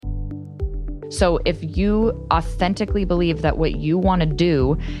So if you authentically believe that what you want to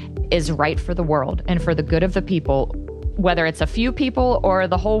do is right for the world and for the good of the people, whether it's a few people or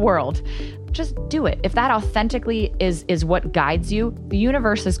the whole world, just do it. If that authentically is what guides you, the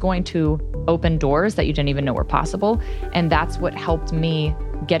universe is going to open doors that you didn't even know were possible. And that's what helped me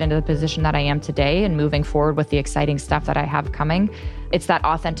get into the position that I am today and moving forward with the exciting stuff that I have coming. It's that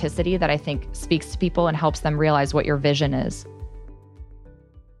authenticity that I think speaks to people and helps them realize what your vision is.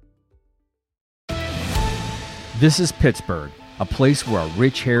 This is Pittsburgh, a place where a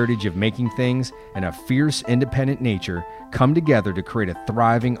rich heritage of making things and a fierce, independent nature come together to create a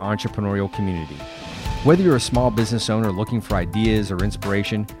thriving entrepreneurial community. Whether you're a small business owner looking for ideas or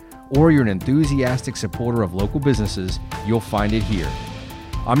inspiration, or you're an enthusiastic supporter of local businesses, you'll find it here.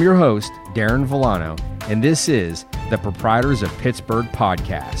 I'm your host, Darren Villano, and this is the Proprietors of Pittsburgh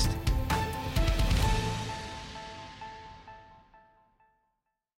podcast.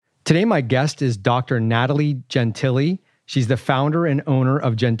 Today, my guest is Dr. Natalie Gentili. She's the founder and owner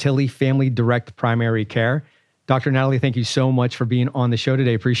of Gentili Family Direct Primary Care. Dr. Natalie, thank you so much for being on the show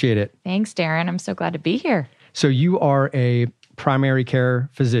today. Appreciate it. Thanks, Darren. I'm so glad to be here. So you are a primary care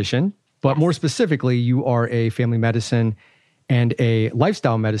physician, but more specifically, you are a family medicine and a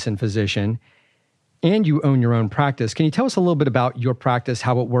lifestyle medicine physician, and you own your own practice. Can you tell us a little bit about your practice,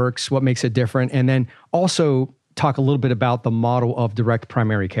 how it works, what makes it different, and then also talk a little bit about the model of direct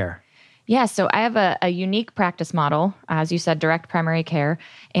primary care? Yeah, so I have a unique practice model, as you said, direct primary care,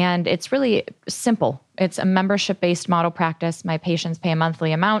 and it's really simple. It's a membership-based model practice. My patients pay a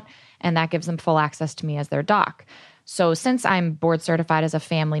monthly amount, and that gives them full access to me as their doc. So since I'm board certified as a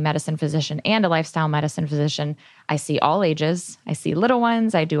family medicine physician and a lifestyle medicine physician, I see all ages. I see little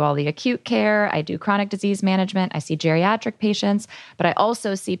ones. I do all the acute care. I do chronic disease management. I see geriatric patients, but I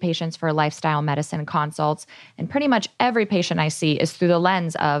also see patients for lifestyle medicine consults. And pretty much every patient I see is through the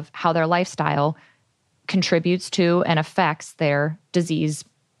lens of how their lifestyle contributes to and affects their disease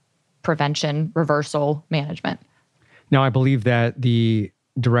prevention, reversal, management. Now, I believe that the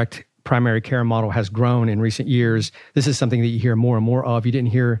direct primary care model has grown in recent years. This is something that you hear more and more of. You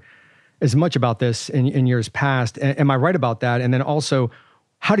didn't hear as much about this in years past. Am I right about that? And then also,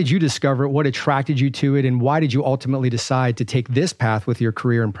 how did you discover it? What attracted you to it? And why did you ultimately decide to take this path with your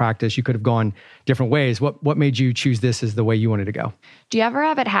career and practice? You could have gone different ways. What made you choose this as the way you wanted to go? Do you ever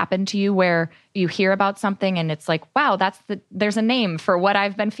have it happen to you where you hear about something and it's like, wow, there's a name for what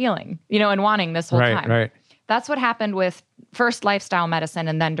I've been feeling, and wanting this whole time. Right. That's what happened with first lifestyle medicine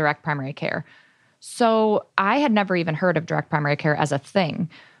and then direct primary care. So I had never even heard of direct primary care as a thing.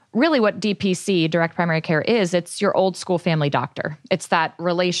 Really what DPC, direct primary care, is, it's your old school family doctor. It's that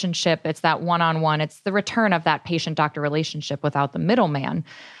relationship. It's that one-on-one. It's the return of that patient-doctor relationship without the middleman.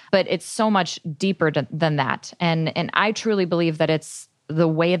 But it's so much deeper than that. And I truly believe that it's the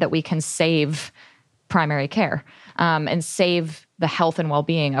way that we can save primary care and save the health and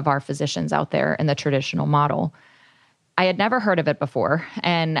well-being of our physicians out there in the traditional model. I had never heard of it before,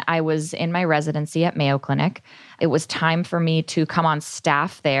 and I was in my residency at Mayo Clinic. It was time for me to come on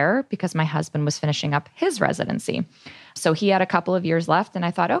staff there because my husband was finishing up his residency. So he had a couple of years left, and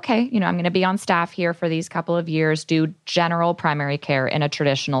I thought, okay, I'm going to be on staff here for these couple of years, do general primary care in a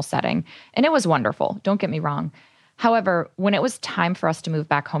traditional setting. And it was wonderful, don't get me wrong. However, when it was time for us to move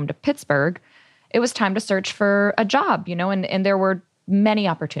back home to Pittsburgh, it was time to search for a job, and there were many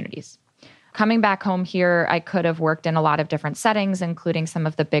opportunities. Coming back home here, I could have worked in a lot of different settings, including some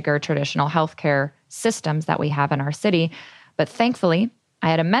of the bigger traditional healthcare systems that we have in our city. But thankfully, I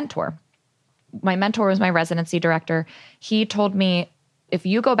had a mentor. My mentor was my residency director. He told me, if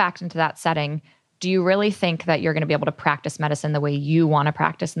you go back into that setting, do you really think that you're going to be able to practice medicine the way you want to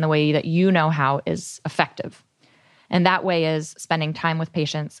practice and the way that you know how is effective? And that way is spending time with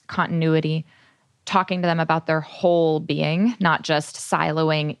patients, continuity, talking to them about their whole being, not just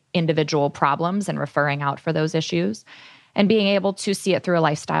siloing individual problems and referring out for those issues, and being able to see it through a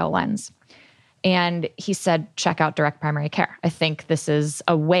lifestyle lens. And he said, check out direct primary care. I think this is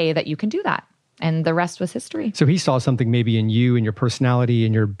a way that you can do that. And the rest was history. So he saw something maybe in you and your personality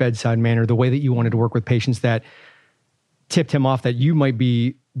and your bedside manner, the way that you wanted to work with patients, that tipped him off that you might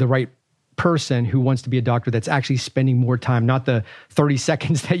be the right person who wants to be a doctor that's actually spending more time, not the 30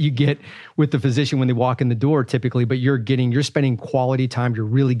 seconds that you get with the physician when they walk in the door typically, but you're spending quality time. You're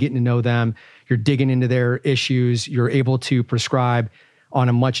really getting to know them. You're digging into their issues. You're able to prescribe on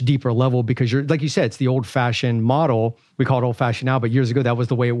a much deeper level because you're, like you said, it's the old fashioned model. We call it old fashioned now, but years ago, that was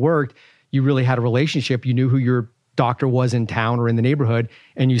the way it worked. You really had a relationship. You knew who your doctor was in town or in the neighborhood,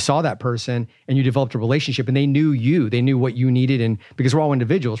 and you saw that person and you developed a relationship, and they knew you, they knew what you needed. And because we're all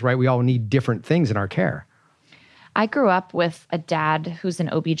individuals, right? We all need different things in our care. I grew up with a dad who's an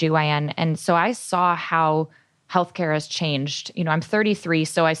OBGYN, and so I saw how healthcare has changed. I'm 33,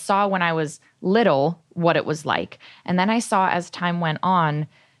 so I saw when I was little what it was like. And then I saw as time went on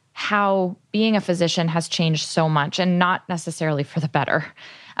how being a physician has changed so much, and not necessarily for the better.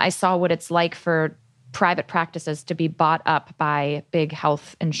 I saw what it's like for private practices to be bought up by big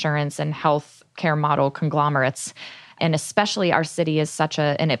health insurance and health care model conglomerates. And especially our city is such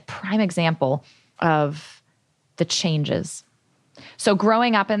a prime example of the changes. So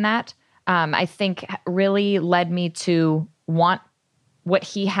growing up in that, I think really led me to want what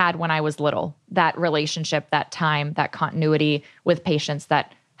he had when I was little, that relationship, that time, that continuity with patients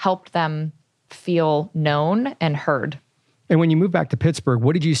that helped them feel known and heard. And when you moved back to Pittsburgh,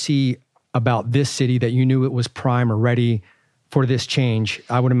 what did you see about this city that you knew it was prime or ready for this change?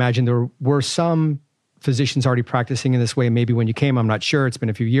 I would imagine there were some physicians already practicing in this way. Maybe when you came, I'm not sure. It's been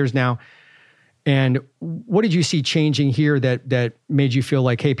a few years now. And what did you see changing here that made you feel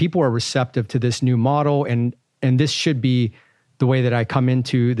like, hey, people are receptive to this new model, and this should be the way that I come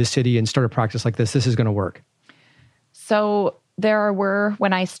into the city and start a practice like this? This is going to work. So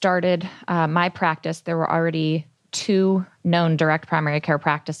when I started my practice, there were already 2 known direct primary care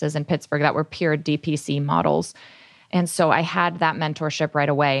practices in Pittsburgh that were pure DPC models. And so I had that mentorship right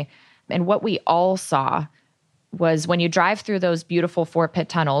away. And what we all saw was when you drive through those beautiful 4-pit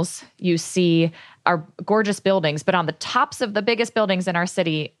tunnels, you see our gorgeous buildings, but on the tops of the biggest buildings in our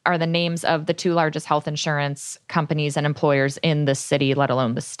city are the names of the 2 largest health insurance companies and employers in the city, let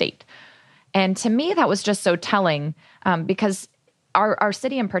alone the state. And to me, that was just so telling because our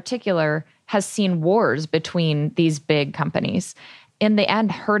city in particular has seen wars between these big companies, in the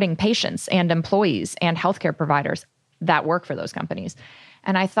end hurting patients and employees and healthcare providers that work for those companies.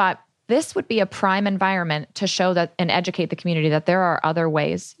 And I thought, this would be a prime environment to show that and educate the community that there are other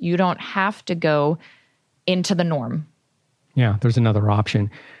ways. You don't have to go into the norm. Yeah, there's another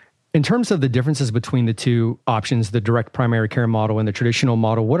option. In terms of the differences between the 2 options, the direct primary care model and the traditional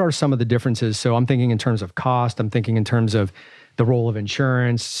model, what are some of the differences? So I'm thinking in terms of cost, I'm thinking in terms of the role of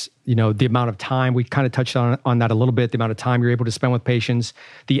insurance, the amount of time. We kind of touched on that a little bit, the amount of time you're able to spend with patients,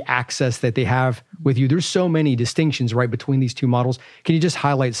 the access that they have with you. There's so many distinctions right between these 2 models. Can you just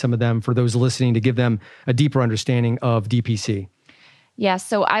highlight some of them for those listening to give them a deeper understanding of DPC? Yeah,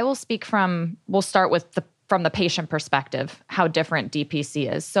 so I will speak we'll start with from the patient perspective, how different DPC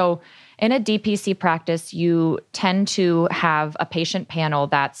is. So in a DPC practice, you tend to have a patient panel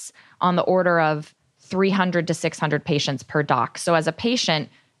that's on the order of 300 to 600 patients per doc. So as a patient,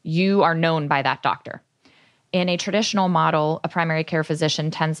 you are known by that doctor. In a traditional model, a primary care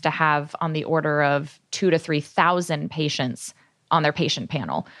physician tends to have on the order of 2,000 to 3,000 patients on their patient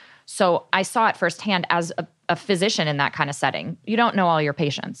panel. So I saw it firsthand as a physician in that kind of setting. You don't know all your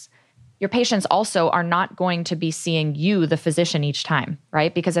patients. Your patients also are not going to be seeing you, the physician, each time,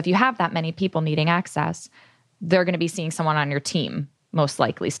 right? Because if you have that many people needing access, they're going to be seeing someone on your team, most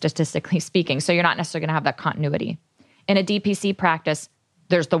likely, statistically speaking. So you're not necessarily going to have that continuity. In a DPC practice,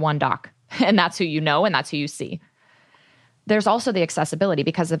 there's the one doc, and that's who you know, and that's who you see. There's also the accessibility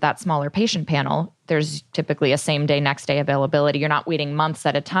because of that smaller patient panel. There's typically a same day, next day availability. You're not waiting months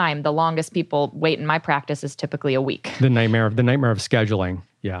at a time. The longest people wait in my practice is typically a week. The nightmare of scheduling.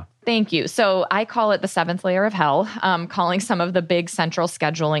 Yeah. Thank you. So I call it the 7th layer of hell, calling some of the big central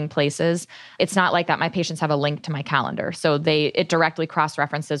scheduling places. It's not like that. My patients have a link to my calendar. So it directly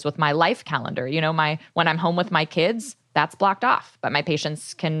cross-references with my life calendar. When I'm home with my kids, that's blocked off, but my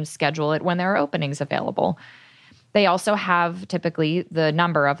patients can schedule it when there are openings available. They also have typically the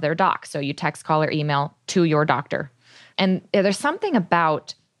number of their doc. So you text, call, or email to your doctor. And there's something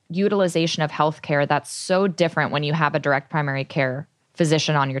about utilization of healthcare that's so different when you have a direct primary care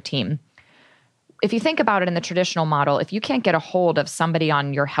physician on your team. If you think about it in the traditional model, if you can't get a hold of somebody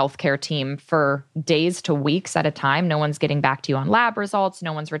on your healthcare team for days to weeks at a time, no one's getting back to you on lab results,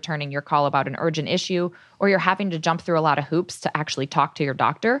 no one's returning your call about an urgent issue, or you're having to jump through a lot of hoops to actually talk to your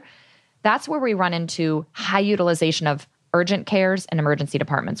doctor, that's where we run into high utilization of urgent cares and emergency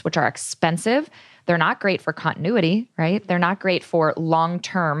departments, which are expensive. They're not great for continuity, right? They're not great for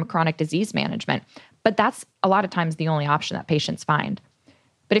long-term chronic disease management. But that's a lot of times the only option that patients find.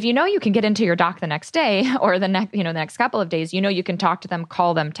 But if you know you can get into your doc the next day or the next couple of days, you can talk to them,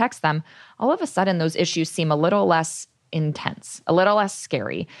 call them, text them, all of a sudden those issues seem a little less intense, a little less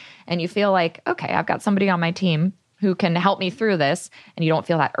scary. And you feel like, okay, I've got somebody on my team who can help me through this, and you don't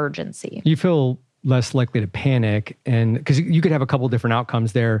feel that urgency. You feel less likely to panic, and because you could have a couple different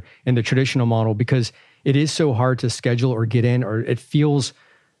outcomes there in the traditional model, because it is so hard to schedule or get in, or it feels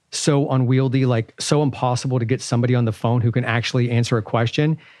so unwieldy, like so impossible to get somebody on the phone who can actually answer a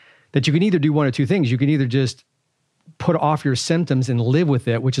question, that you can either do one of two things. You can either just put off your symptoms and live with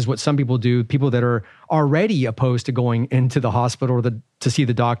it, which is what some people do. People that are already opposed to going into the hospital or to see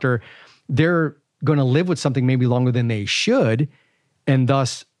the doctor, they're going to live with something maybe longer than they should, and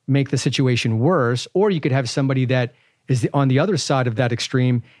thus make the situation worse. Or you could have somebody that is on the other side of that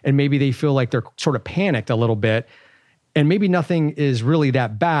extreme, and maybe they feel like they're sort of panicked a little bit, and maybe nothing is really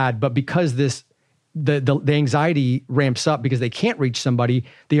that bad, but because the anxiety ramps up because they can't reach somebody,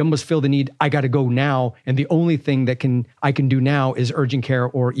 they almost feel the need, I got to go now, and the only thing that I can do now is urgent care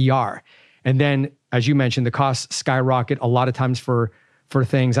or ER. And then, as you mentioned, the costs skyrocket a lot of times for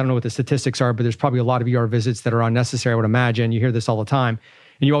things. I don't know what the statistics are, but there's probably a lot of ER visits that are unnecessary, I would imagine. You hear this all the time.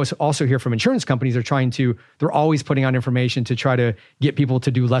 And you also hear from insurance companies, they're always putting out information to try to get people to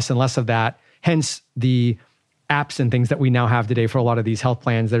do less and less of that. Hence the apps and things that we now have today for a lot of these health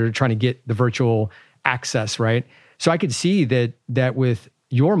plans that are trying to get the virtual access, right? So I could see that with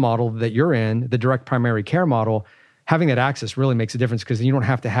your model that you're in, the direct primary care model, having that access really makes a difference, because you don't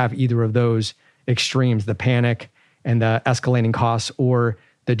have to have either of those extremes, the panic and the escalating costs, or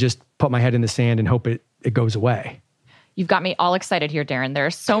the just put my head in the sand and hope it goes away. You've got me all excited here, Darren. There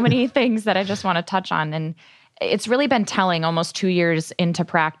are so many things that I just want to touch on. And it's really been telling almost 2 years into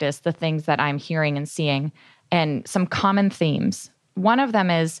practice, the things that I'm hearing and seeing, and some common themes. One of them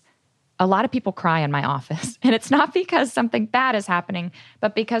is a lot of people cry in my office. And it's not because something bad is happening,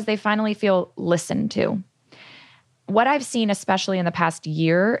 but because they finally feel listened to. What I've seen, especially in the past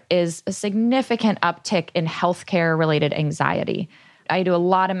year, is a significant uptick in healthcare-related anxiety. I do a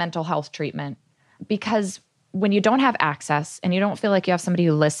lot of mental health treatment because when you don't have access and you don't feel like you have somebody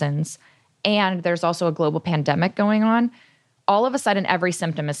who listens, and there's also a global pandemic going on, all of a sudden every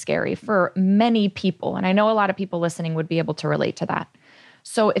symptom is scary for many people. And I know a lot of people listening would be able to relate to that.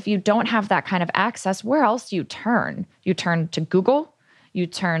 So if you don't have that kind of access, where else do you turn? You turn to Google, you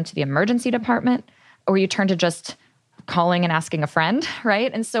turn to the emergency department, or you turn to just calling and asking a friend,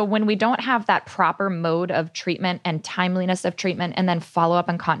 right? And so when we don't have that proper mode of treatment and timeliness of treatment and then follow up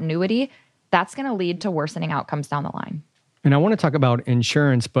and continuity, that's going to lead to worsening outcomes down the line. And I want to talk about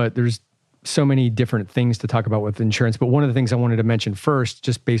insurance, but there's so many different things to talk about with insurance. But one of the things I wanted to mention first,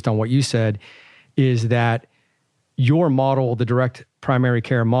 just based on what you said, is that your model, the direct primary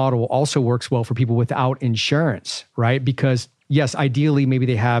care model, also works well for people without insurance, right? Because yes, ideally, maybe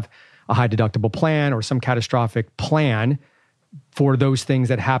they have a high deductible plan or some catastrophic plan for those things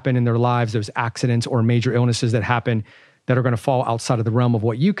that happen in their lives, those accidents or major illnesses that happen that are going to fall outside of the realm of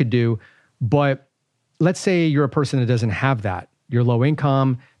what you could do. But let's say you're a person that doesn't have that. You're low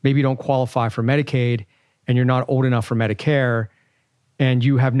income, maybe you don't qualify for Medicaid, and you're not old enough for Medicare, and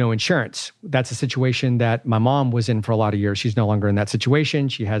you have no insurance. That's a situation that my mom was in for a lot of years. She's no longer in that situation.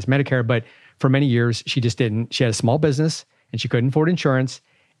 She has Medicare, but for many years, she just didn't. She had a small business, and she couldn't afford insurance,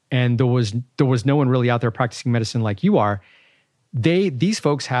 and there was no one really out there practicing medicine like you are. These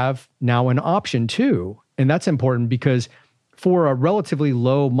folks have now an option too, and that's important because for a relatively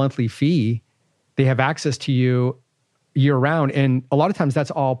low monthly fee, they have access to you year round. And a lot of times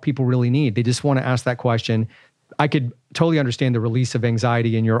that's all people really need. They just want to ask that question. I could totally understand the release of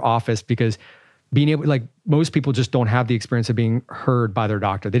anxiety in your office because being able, like most people just don't have the experience of being heard by their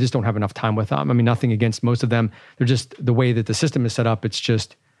doctor. They just don't have enough time with them. I mean, nothing against most of them. They're just, the way that the system is set up, it's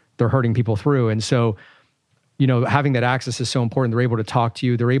just, they're hurting people through. And so, having that access is so important. They're able to talk to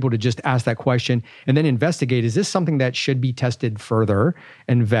you. They're able to just ask that question and then investigate, is this something that should be tested further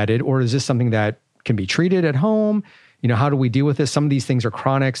and vetted, or is this something that can be treated at home? How do we deal with this? Some of these things are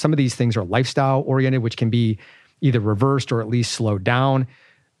chronic. Some of these things are lifestyle oriented, which can be either reversed or at least slowed down.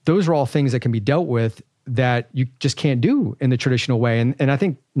 Those are all things that can be dealt with that you just can't do in the traditional way. And I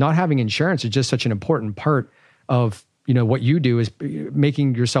think not having insurance is just such an important part of, what you do is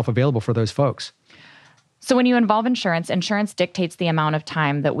making yourself available for those folks. So when you involve insurance dictates the amount of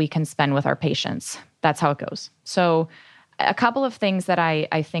time that we can spend with our patients. That's how it goes. So a couple of things that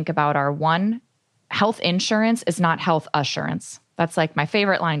I think about are, one, health insurance is not health assurance. That's like my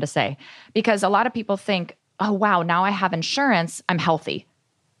favorite line to say, because a lot of people think, oh, wow, now I have insurance, I'm healthy.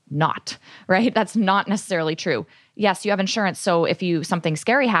 Not, right? That's not necessarily true. Yes, you have insurance. So if something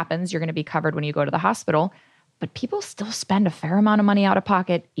scary happens, you're going to be covered when you go to the hospital, but people still spend a fair amount of money out of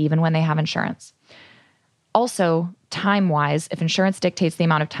pocket, even when they have insurance. Also, time-wise, if insurance dictates the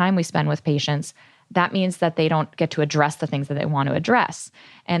amount of time we spend with patients, that means that they don't get to address the things that they want to address.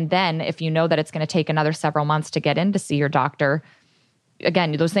 And then if you know that it's going to take another several months to get in to see your doctor,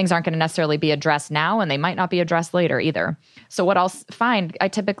 again, those things aren't going to necessarily be addressed now, and they might not be addressed later either. So what I'll find, I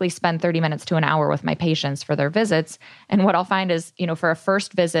typically spend 30 minutes to an hour with my patients for their visits. And what I'll find is, for a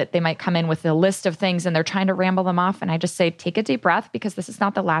first visit, they might come in with a list of things and they're trying to ramble them off. And I just say, take a deep breath, because this is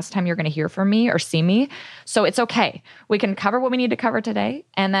not the last time you're going to hear from me or see me. So it's okay. We can cover what we need to cover today,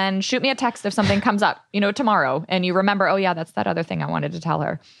 and then shoot me a text if something comes up, tomorrow, and you remember, oh yeah, that's that other thing I wanted to tell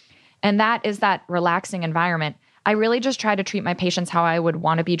her. And that is that relaxing environment. I really just try to treat my patients how I would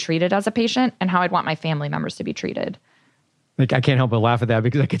want to be treated as a patient and how I'd want my family members to be treated. Like, I can't help but laugh at that,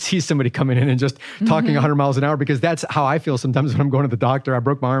 because I could see somebody coming in and just talking 100 miles an hour, because that's how I feel sometimes when I'm going to the doctor. I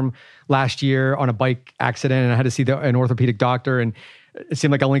broke my arm last year on a bike accident, and I had to see an orthopedic doctor, and it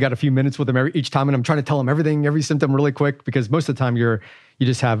seemed like I only got a few minutes with him each time. And I'm trying to tell him every symptom really quick, because most of the time you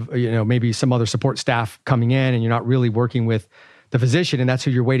just have, maybe some other support staff coming in, and you're not really working with the physician, and that's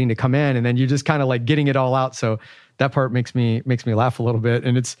who you're waiting to come in. And then you're just kind of like getting it all out. So that part makes me laugh a little bit.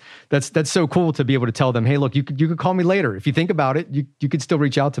 And that's so cool to be able to tell them, hey, look, you could call me later. If you think about it, you could still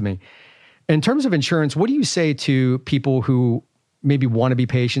reach out to me. In terms of insurance, what do you say to people who maybe want to be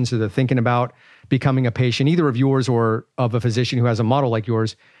patients, or they're thinking about becoming a patient, either of yours or of a physician who has a model like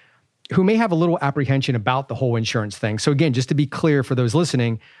yours, who may have a little apprehension about the whole insurance thing? So again, just to be clear for those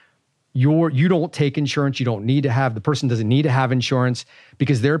listening, you don't take insurance. You don't need to have, the person doesn't need to have insurance,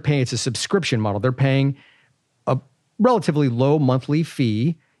 because they're paying, it's a subscription model. They're paying a relatively low monthly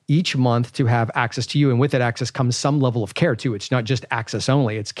fee each month to have access to you. And with that access comes some level of care too. It's not just access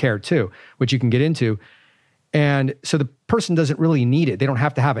only, it's care too, which you can get into. And so the person doesn't really need it. They don't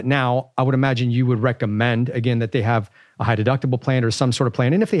have to have it. Now, I would imagine you would recommend, again, that they have a high deductible plan or some sort of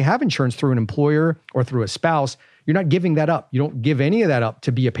plan. And if they have insurance through an employer or through a spouse, you're not giving that up. You don't give any of that up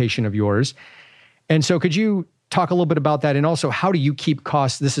to be a patient of yours. And so could you talk a little bit about that? And also, how do you keep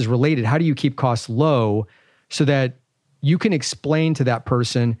costs, this is related, how do you keep costs low so that you can explain to that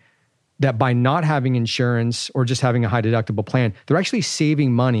person that by not having insurance or just having a high deductible plan, they're actually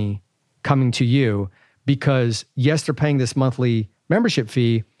saving money coming to you, because yes, they're paying this monthly membership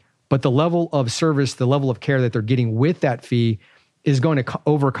fee, but the level of service, the level of care that they're getting with that fee is going to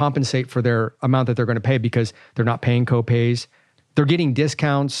overcompensate for their amount that they're going to pay, because they're not paying co-pays. They're getting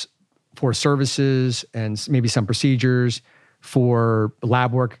discounts for services and maybe some procedures, for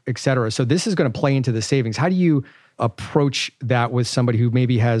lab work, et cetera. So this is going to play into the savings. How do you approach that with somebody who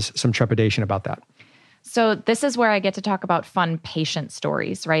maybe has some trepidation about that? So this is where I get to talk about fun patient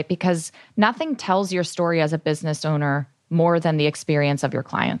stories, right? Because nothing tells your story as a business owner more than the experience of your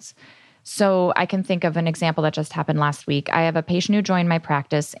clients. So I can think of an example that just happened last week. I have a patient who joined my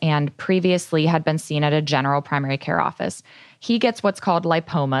practice and previously had been seen at a general primary care office. He gets what's called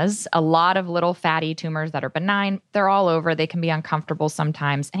lipomas, a lot of little fatty tumors that are benign. They're all over. They can be uncomfortable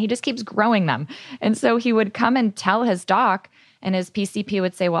sometimes, and he just keeps growing them. And so he would come and tell his doc, and his PCP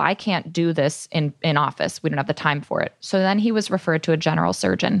would say, well, I can't do this in office. We don't have the time for it. So then he was referred to a general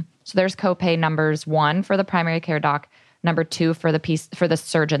surgeon. So there's copay numbers 1 for the primary care doc, number 2 for the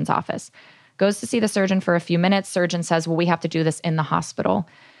surgeon's office. Goes to see the surgeon for a few minutes. Surgeon says, well, we have to do this in the hospital.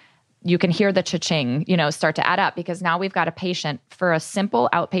 You can hear the cha-ching, start to add up, because now we've got a patient for a simple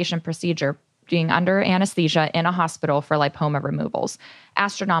outpatient procedure being under anesthesia in a hospital for lipoma removals.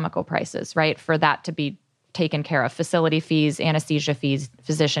 Astronomical prices, right? For that to be taken care of, facility fees, anesthesia fees,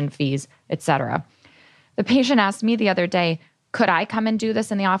 physician fees, et cetera. The patient asked me the other day, could I come and do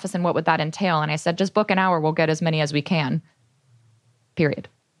this in the office, and what would that entail? And I said, just book an hour. We'll get as many as we can. Period.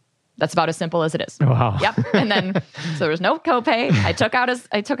 That's about as simple as it is. Wow. Yep. And then, so there was no copay. I took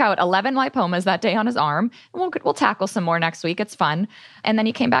out 11 lipomas that day on his arm. And we'll tackle some more next week. It's fun. And then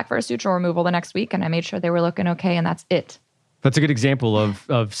he came back for a suture removal the next week, and I made sure they were looking okay, and that's it. That's a good example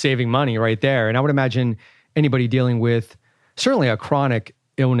of saving money right there. And I would imagine anybody dealing with certainly a chronic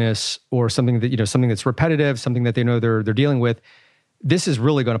illness or something that, something that's repetitive, something that they know they're dealing with, this is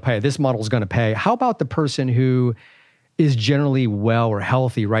really going to pay. This model is going to pay. How about the person who is generally well or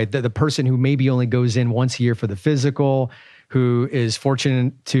healthy, right? The person who maybe only goes in once a year for the physical, who is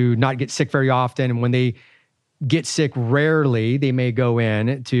fortunate to not get sick very often. And when they get sick rarely, they may go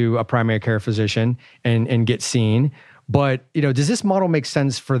in to a primary care physician and get seen. But, does this model make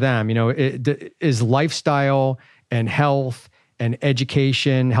sense for them? Is lifestyle and health and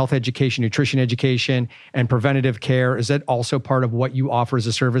education, health education, nutrition education, and preventative care, is that also part of what you offer as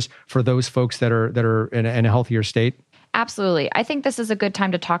a service for those folks that are in a healthier state? Absolutely. I think this is a good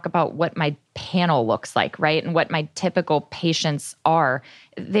time to talk about what my panel looks like, right? And what my typical patients are.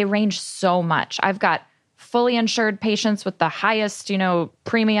 They range so much. I've got fully insured patients with the highest,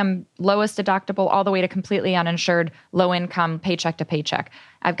 premium, lowest deductible, all the way to completely uninsured, low income, paycheck to paycheck.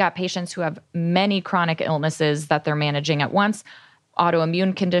 I've got patients who have many chronic illnesses that they're managing at once.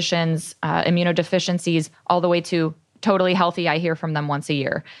 autoimmune conditions, immunodeficiencies, all the way to totally healthy. I hear from them once a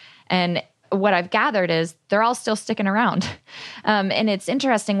year. And what I've gathered is they're all still sticking around. And it's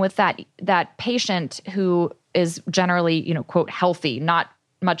interesting with that patient who is generally, quote, healthy, not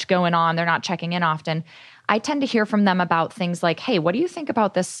much going on, they're not checking in often. I tend to hear from them about things like, hey, what do you think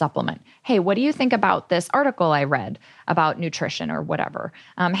about this supplement? Hey, what do you think about this article I read about nutrition or whatever?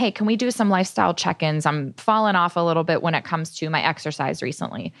 Hey, can we do some lifestyle check-ins? I'm falling off a little bit when it comes to my exercise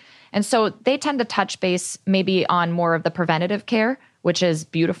recently. And so they tend to touch base maybe on more of the preventative care, which is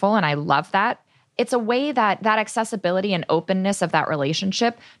beautiful, and I love that. It's a way that accessibility and openness of that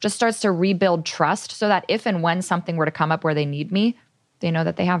relationship just starts to rebuild trust so that if and when something were to come up where they need me, they know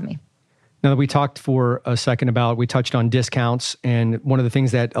that they have me. Now that we talked for a second we touched on discounts, and one of the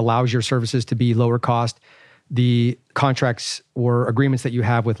things that allows your services to be lower cost, the contracts or agreements that you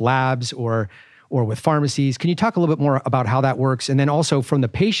have with labs or with pharmacies. Can you talk a little bit more about how that works? And then also from the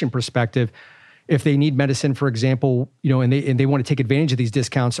patient perspective, if they need medicine, for example, and they want to take advantage of these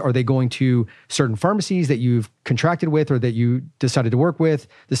discounts, are they going to certain pharmacies that you've contracted with or that you decided to work with?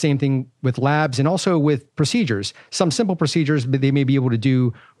 The same thing with labs and also with procedures. Some simple procedures they may be able to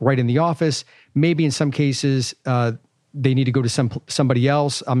do right in the office. Maybe in some cases, they need to go to somebody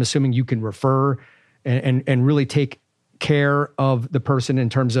else. I'm assuming you can refer and really take care of the person in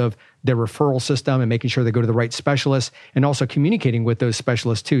terms of their referral system and making sure they go to the right specialists and also communicating with those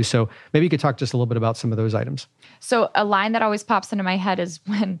specialists too. So maybe you could talk just a little bit about some of those items. So a line that always pops into my head is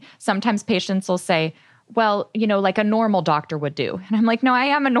when sometimes patients will say, well, like a normal doctor would do. And I'm like, no, I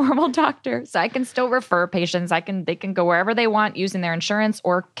am a normal doctor. So I can still refer patients. They can go wherever they want using their insurance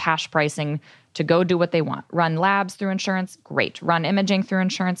or cash pricing to go do what they want. Run labs through insurance, great. Run imaging through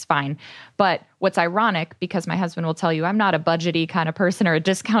insurance, fine. But what's ironic, because my husband will tell you I'm not a budgety kind of person or a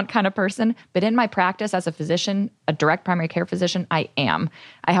discount kind of person, but in my practice as a physician, a direct primary care physician, I am.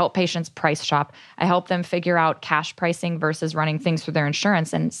 I help patients price shop. I help them figure out cash pricing versus running things through their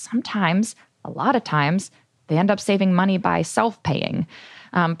insurance. And sometimes, a lot of times, they end up saving money by self-paying.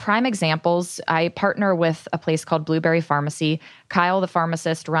 Prime examples, I partner with a place called Blueberry Pharmacy. Kyle, the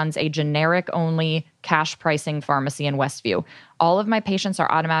pharmacist, runs a generic-only cash pricing pharmacy in Westview. All of my patients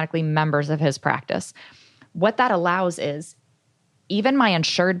are automatically members of his practice. What that allows is even my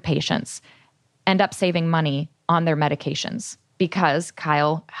insured patients end up saving money on their medications because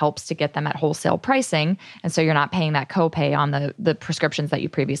Kyle helps to get them at wholesale pricing, and so you're not paying that copay on the prescriptions that you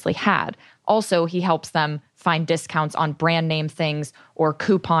previously had. Also, he helps them find discounts on brand name things or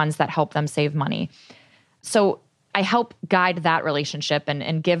coupons that help them save money. So I help guide that relationship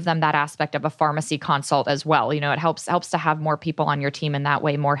and give them that aspect of a pharmacy consult as well. It helps to have more people on your team in that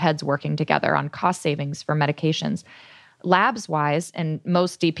way, more heads working together on cost savings for medications. Labs-wise, and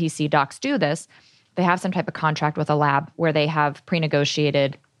most DPC docs do this, they have some type of contract with a lab where they have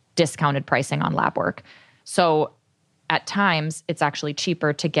pre-negotiated discounted pricing on lab work. So at times, it's actually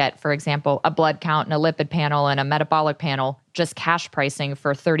cheaper to get, for example, a blood count and a lipid panel and a metabolic panel, just cash pricing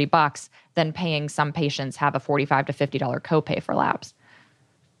for $30 than paying some patients have a $45 to $50 copay for labs.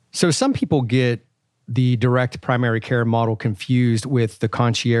 So some people get the direct primary care model confused with the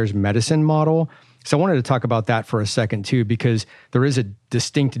concierge medicine model. So I wanted to talk about that for a second too, because there is a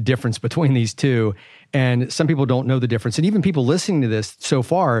distinct difference between these two. And some people don't know the difference. And even people listening to this so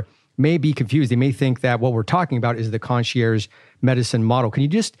far may be confused. They may think that what we're talking about is the concierge medicine model. Can you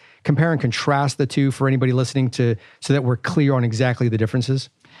just compare and contrast the two for anybody listening so that we're clear on exactly the differences?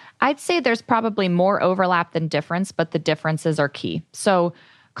 I'd say there's probably more overlap than difference, but the differences are key. So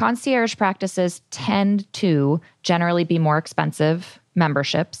concierge practices tend to generally be more expensive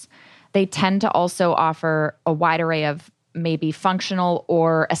memberships. They tend to also offer a wide array of maybe functional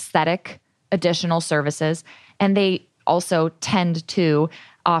or aesthetic additional services. And they also tend to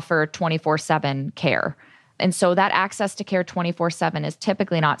offer 24/7 care. And so that access to care 24/7 is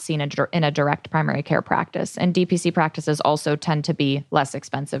typically not seen in a direct primary care practice. And DPC practices also tend to be less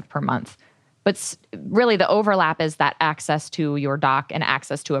expensive per month. But really the overlap is that access to your doc and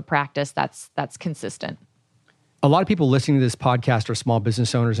access to a practice that's consistent. A lot of people listening to this podcast are small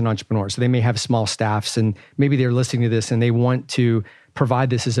business owners and entrepreneurs. So they may have small staffs and maybe they're listening to this and they want to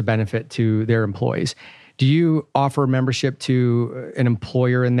provide this as a benefit to their employees. Do you offer membership to an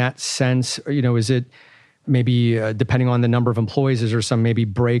employer in that sense? Is it maybe depending on the number of employees, is there some maybe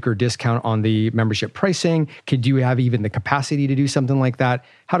break or discount on the membership pricing? Could you have even the capacity to do something like that?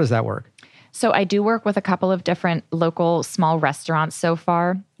 How does that work? So I do work with a couple of different local small restaurants so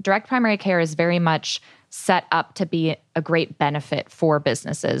far. Direct primary care is very much set up to be a great benefit for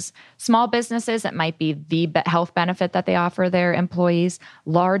businesses. Small businesses, it might be the health benefit that they offer their employees.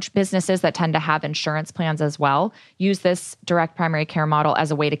 Large businesses that tend to have insurance plans as well use this direct primary care model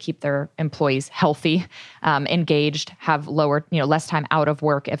as a way to keep their employees healthy, engaged, have lower, less time out of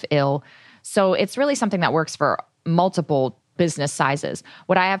work if ill. So it's really something that works for multiple business sizes.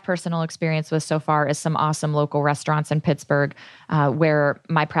 What I have personal experience with so far is some awesome local restaurants in Pittsburgh, where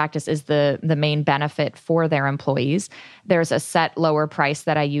my practice is the main benefit for their employees. There's a set lower price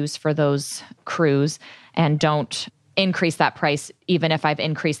that I use for those crews, and don't increase that price even if I've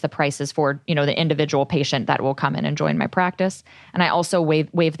increased the prices for the individual patient that will come in and join my practice. And I also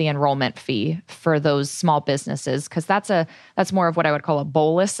waive the enrollment fee for those small businesses, because that's more of what I would call a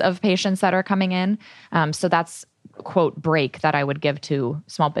bolus of patients that are coming in. So that's quote break that I would give to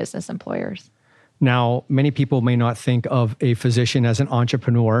small business employers. Now, many people may not think of a physician as an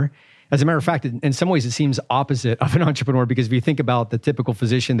entrepreneur. As a matter of fact, in some ways, it seems opposite of an entrepreneur, because if you think about the typical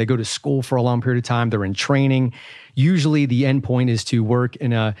physician, they go to school for a long period of time, they're in training. Usually the end point is to work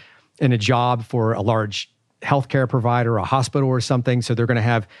in a job for a large healthcare provider, a hospital or something. So they're going to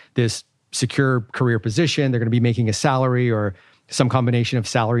have this secure career position. They're going to be making a salary or some combination of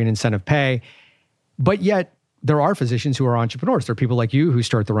salary and incentive pay. But yet, there are physicians who are entrepreneurs. There are people like you who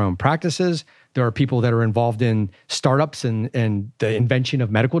start their own practices. There are people that are involved in startups and the invention of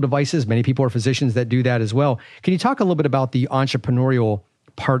medical devices. Many people are physicians that do that as well. Can you talk a little bit about the entrepreneurial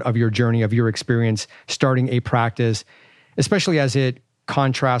part of your journey, of your experience starting a practice, especially as it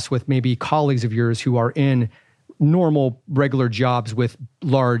contrasts with maybe colleagues of yours who are in normal, regular jobs with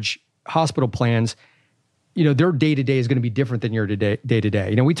large hospital plans? Their day-to-day is going to be different than your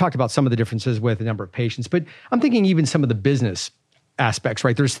day-to-day. We talked about some of the differences with the number of patients, but I'm thinking even some of the business aspects,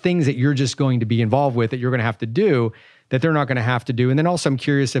 right? There's things that you're just going to be involved with that you're going to have to do that they're not going to have to do. And then also I'm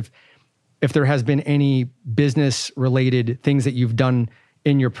curious if there has been any business-related things that you've done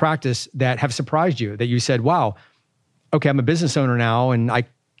in your practice that have surprised you, that you said, wow, okay, I'm a business owner now, and I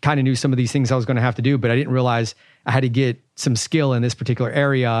kind of knew some of these things I was going to have to do, but I didn't realize I had to get some skill in this particular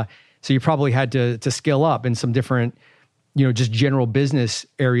area. So you probably had to scale up in some different, just general business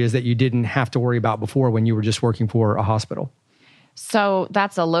areas that you didn't have to worry about before when you were just working for a hospital. So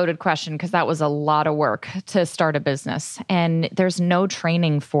that's a loaded question, because that was a lot of work to start a business. And there's no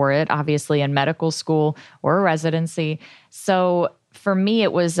training for it, obviously, in medical school or a residency. So for me,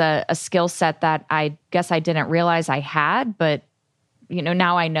 it was a skill set that I guess I didn't realize I had, but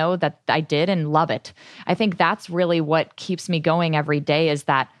now I know that I did and love it. I think that's really what keeps me going every day, is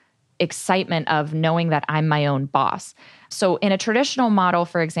that excitement of knowing that I'm my own boss. So in a traditional model,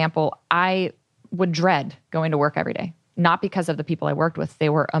 for example, I would dread going to work every day, not because of the people I worked with. They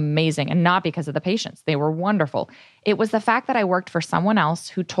were amazing, and not because of the patients. They were wonderful. It was the fact that I worked for someone else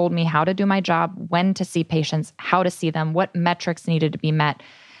who told me how to do my job, when to see patients, how to see them, what metrics needed to be met,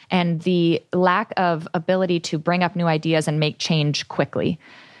 and the lack of ability to bring up new ideas and make change quickly.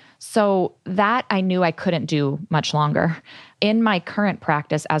 So that I knew I couldn't do much longer. In my current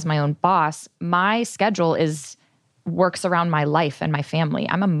practice as my own boss, my schedule works around my life and my family.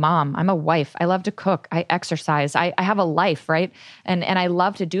 I'm a mom. I'm a wife. I love to cook. I exercise. I have a life, right? And I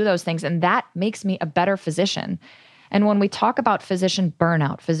love to do those things. And that makes me a better physician. And when we talk about physician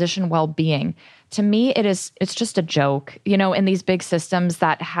burnout, physician well-being, to me, it's just a joke, in these big systems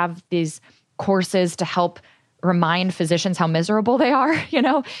that have these courses to help remind physicians how miserable they are,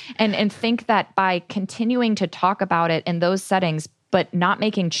 and think that by continuing to talk about it in those settings, but not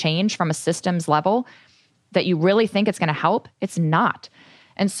making change from a systems level, that you really think it's going to help, it's not.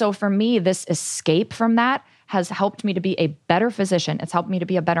 And so for me, this escape from that has helped me to be a better physician. It's helped me to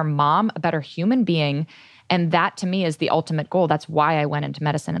be a better mom, a better human being. And that to me is the ultimate goal. That's why I went into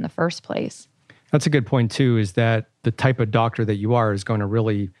medicine in the first place. That's a good point too, is that the type of doctor that you are is going to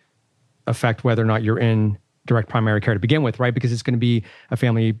really affect whether or not you're in direct primary care to begin with, right? Because it's going to be a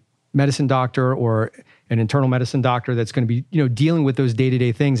family medicine doctor or an internal medicine doctor that's going to be, dealing with those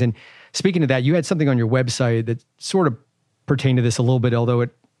day-to-day things. And speaking of that, you had something on your website that sort of pertained to this a little bit, although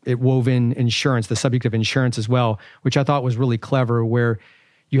it wove in insurance, the subject of insurance as well, which I thought was really clever, where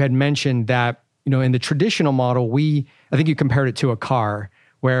you had mentioned that, in the traditional model, I think you compared it to a car,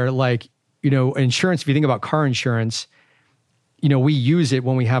 where insurance, if you think about car insurance, we use it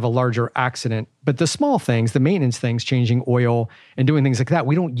when we have a larger accident, but the small things, the maintenance things, changing oil and doing things like that,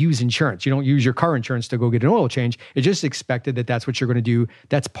 we don't use insurance. You don't use your car insurance to go get an oil change. It's just expected that that's what you're going to do.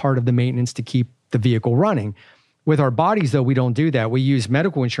 That's part of the maintenance to keep the vehicle running. With our bodies, though, we don't do that. We use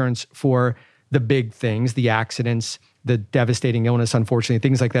medical insurance for the big things, the accidents, the devastating illness, unfortunately,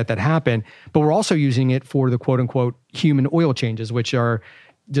 things like that happen. But we're also using it for the quote unquote human oil changes, which are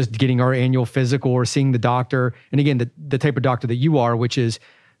just getting our annual physical or seeing the doctor. And again, the type of doctor that you are, which is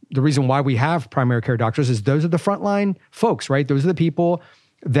the reason why we have primary care doctors, is those are the frontline folks, right? Those are the people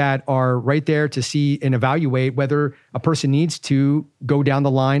that are right there to see and evaluate whether a person needs to go down the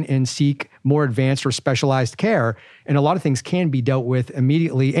line and seek more advanced or specialized care. And a lot of things can be dealt with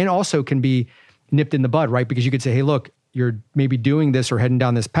immediately and also can be nipped in the bud, right? Because you could say, hey, look, you're maybe doing this or heading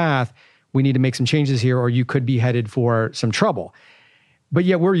down this path. We need to make some changes here, or you could be headed for some trouble. But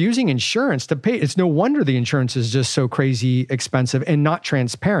yet we're using insurance to pay. It's no wonder the insurance is just so crazy expensive and not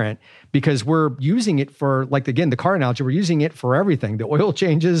transparent, because we're using it for, like, again, the car analogy, we're using it for everything, the oil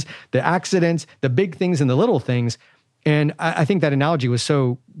changes, the accidents, the big things and the little things. And I think that analogy was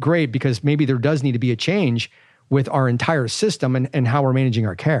so great, because maybe there does need to be a change with our entire system and how we're managing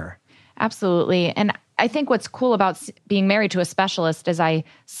our care. Absolutely. And I think what's cool about being married to a specialist is I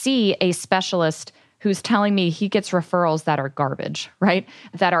see a specialist who's telling me he gets referrals that are garbage, right?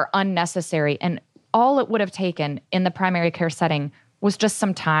 That are unnecessary. And all it would have taken in the primary care setting was just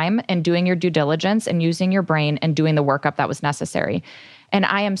some time and doing your due diligence and using your brain and doing the workup that was necessary. And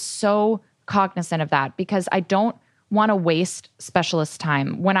I am so cognizant of that, because I don't want to waste specialist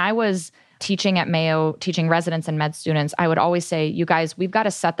time. When I was teaching at Mayo, teaching residents and med students, I would always say, you guys, we've got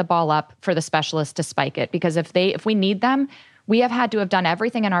to set the ball up for the specialist to spike it, because if we need them, we have had to have done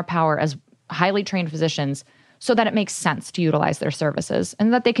everything in our power as highly trained physicians so that it makes sense to utilize their services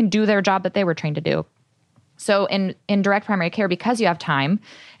and that they can do their job that they were trained to do. So in direct primary care, because you have time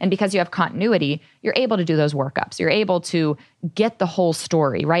and because you have continuity, you're able to do those workups. You're able to get the whole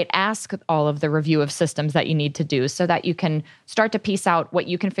story, right? Ask all of the review of systems that you need to do so that you can start to piece out what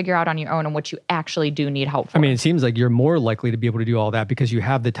you can figure out on your own and what you actually do need help for. I mean, it seems like you're more likely to be able to do all that because you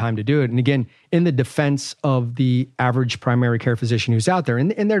have the time to do it. And again, in the defense of the average primary care physician who's out there,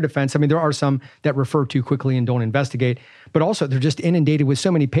 in their defense, I mean, there are some that refer too quickly and don't investigate, but also they're just inundated with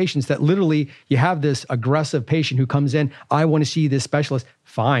so many patients that literally you have this aggressive patient who comes in, I want to see this specialist.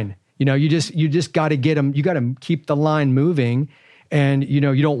 Fine. You just got to get them, you got to keep the line moving. And, you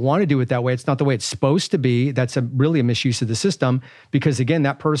don't want to do it that way. It's not the way it's supposed to be. That's really a misuse of the system, because again,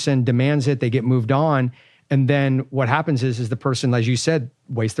 that person demands it, they get moved on. And then what happens is the person, as you said,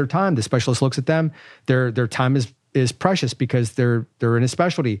 wastes their time. The specialist looks at them, their time is precious because they're in a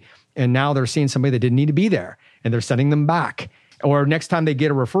specialty. And now they're seeing somebody that didn't need to be there and they're sending them back. Or next time they get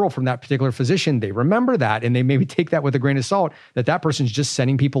a referral from that particular physician, they remember that and they maybe take that with a grain of salt, that person's just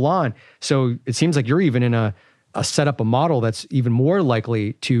sending people on. So it seems like you're even in a set up a model that's even more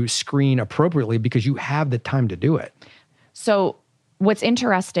likely to screen appropriately because you have the time to do it. So what's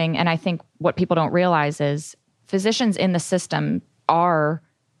interesting, and I think what people don't realize, is physicians in the system are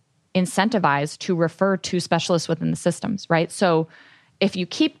incentivized to refer to specialists within the systems, right? So if you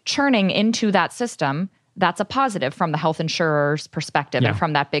keep churning into that system, that's a positive from the health insurer's perspective and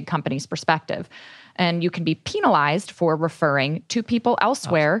from that big company's perspective. And you can be penalized for referring to people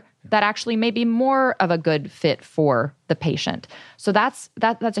elsewhere that actually may be more of a good fit for the patient. So that's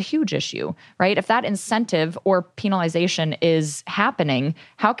a huge issue, right? If that incentive or penalization is happening,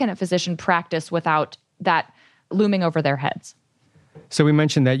 how can a physician practice without that looming over their heads? So we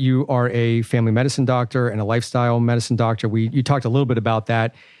mentioned that you are a family medicine doctor and a lifestyle medicine doctor. You talked a little bit about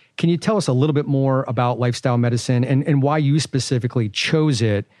that. Can you tell us a little bit more about lifestyle medicine and why you specifically chose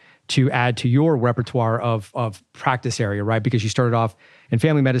it to add to your repertoire of practice area, right? Because you started off in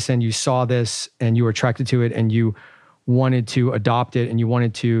family medicine, you saw this and you were attracted to it and you wanted to adopt it and you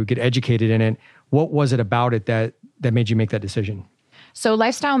wanted to get educated in it. What was it about it that made you make that decision? So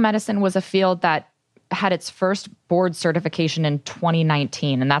lifestyle medicine was a field that had its first board certification in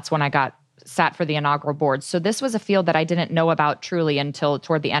 2019, and that's when I sat for the inaugural board. So this was a field that I didn't know about truly until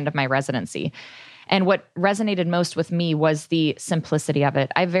toward the end of my residency. And what resonated most with me was the simplicity of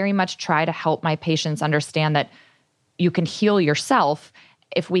it. I very much try to help my patients understand that you can heal yourself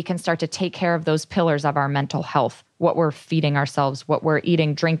if we can start to take care of those pillars of our mental health, what we're feeding ourselves, what we're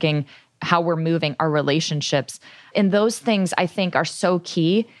eating, drinking, how we're moving, our relationships. And those things I think are so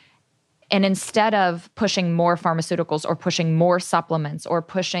key. And instead of pushing more pharmaceuticals or pushing more supplements or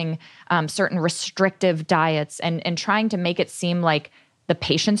pushing certain restrictive diets and trying to make it seem like the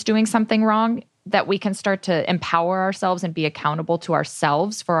patient's doing something wrong, that we can start to empower ourselves and be accountable to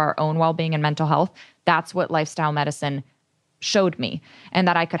ourselves for our own well-being and mental health. That's what lifestyle medicine showed me, and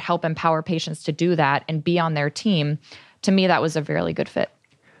that I could help empower patients to do that and be on their team. To me, that was a really good fit.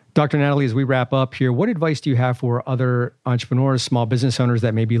 Dr. Natalie, as we wrap up here, what advice do you have for other entrepreneurs, small business owners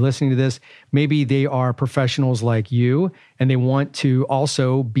that may be listening to this? Maybe they are professionals like you and they want to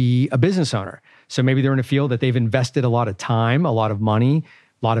also be a business owner. So maybe they're in a field that they've invested a lot of time, a lot of money,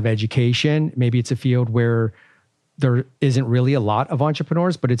 a lot of education. Maybe it's a field where there isn't really a lot of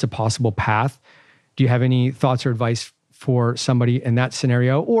entrepreneurs, but it's a possible path. Do you have any thoughts or advice for somebody in that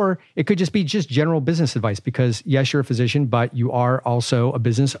scenario? Or it could just be just general business advice, because yes, you're a physician, but you are also a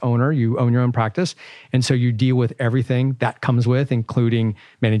business owner. You own your own practice. And so you deal with everything that comes with, including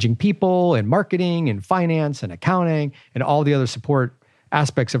managing people and marketing and finance and accounting and all the other support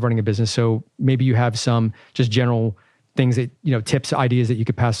aspects of running a business. So maybe you have some just general things that, tips, ideas that you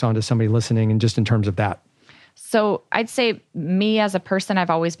could pass on to somebody listening, and just in terms of that. So I'd say me as a person, I've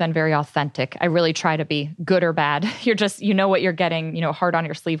always been very authentic. I really try to be good or bad. You're just, what you're getting, hard on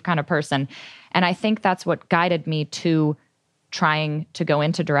your sleeve kind of person. And I think that's what guided me to trying to go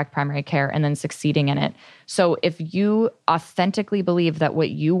into direct primary care and then succeeding in it. So if you authentically believe that what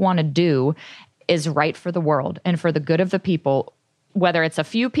you want to do is right for the world and for the good of the people, whether it's a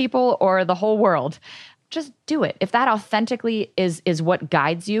few people or the whole world, just do it. If that authentically is what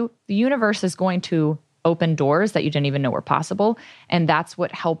guides you, the universe is going to open doors that you didn't even know were possible. And that's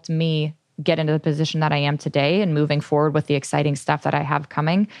what helped me get into the position that I am today and moving forward with the exciting stuff that I have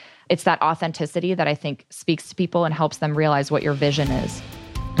coming. It's that authenticity that I think speaks to people and helps them realize what your vision is.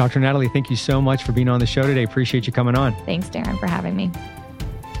 Dr. Natalie, thank you so much for being on the show today. Appreciate you coming on. Thanks, Darren, for having me.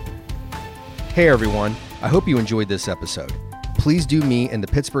 Hey, everyone. I hope you enjoyed this episode. Please do me and the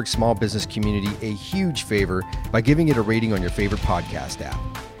Pittsburgh small business community a huge favor by giving it a rating on your favorite podcast app.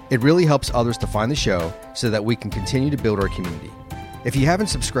 It really helps others to find the show so that we can continue to build our community. If you haven't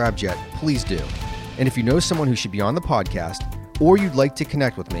subscribed yet, please do. And if you know someone who should be on the podcast, or you'd like to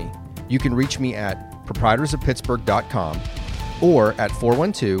connect with me, you can reach me at proprietorsofpittsburgh.com or at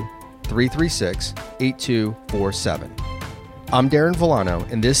 412-336-8247. I'm Darren Villano,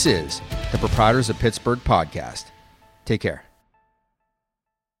 and this is the Proprietors of Pittsburgh podcast. Take care.